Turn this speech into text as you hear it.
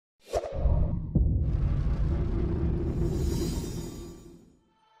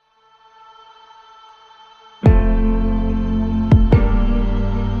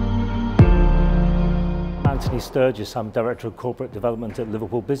Sturgis. I'm Director of Corporate Development at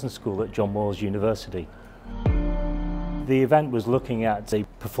Liverpool Business School at John Moores University. The event was looking at the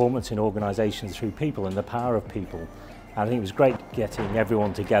performance in organisations through people and the power of people. And I think it was great getting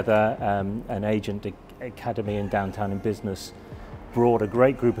everyone together. An agent academy in Downtown in Business brought a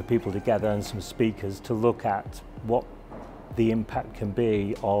great group of people together and some speakers to look at what the impact can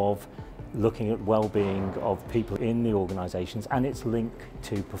be of looking at well-being of people in the organisations and its link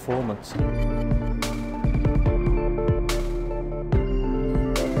to performance.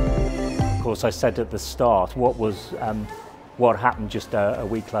 Of course, I said at the start what happened just a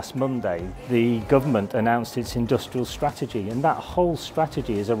week last Monday. The government announced its industrial strategy, and that whole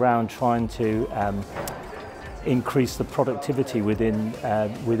strategy is around trying to increase the productivity within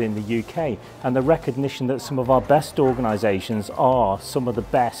the UK, and the recognition that some of our best organisations are some of the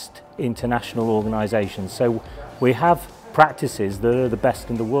best international organisations. So we have practices that are the best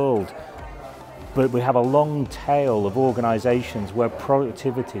in the world, but we have a long tail of organisations where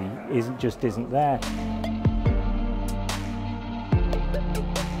productivity isn't there.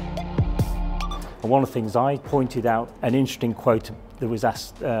 And one of the things I pointed out, an interesting quote that was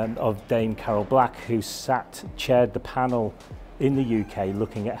asked of Dame Carol Black, who chaired the panel in the UK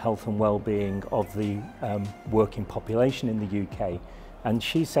looking at health and well-being of the working population in the UK. And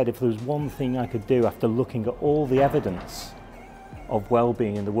she said, if there was one thing I could do after looking at all the evidence of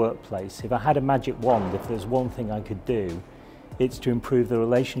well-being in the workplace, if I had a magic wand, if there's one thing I could do, it's to improve the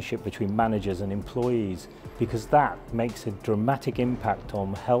relationship between managers and employees, because that makes a dramatic impact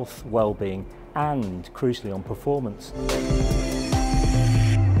on health, well-being, and crucially on performance.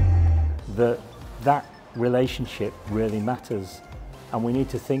 That relationship really matters, and we need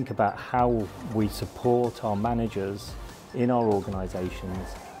to think about how we support our managers in our organisations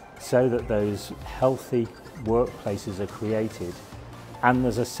so that those healthy workplaces are created and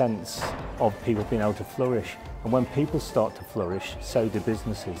there's a sense of people being able to flourish. And when people start to flourish, so do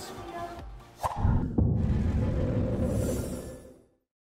businesses.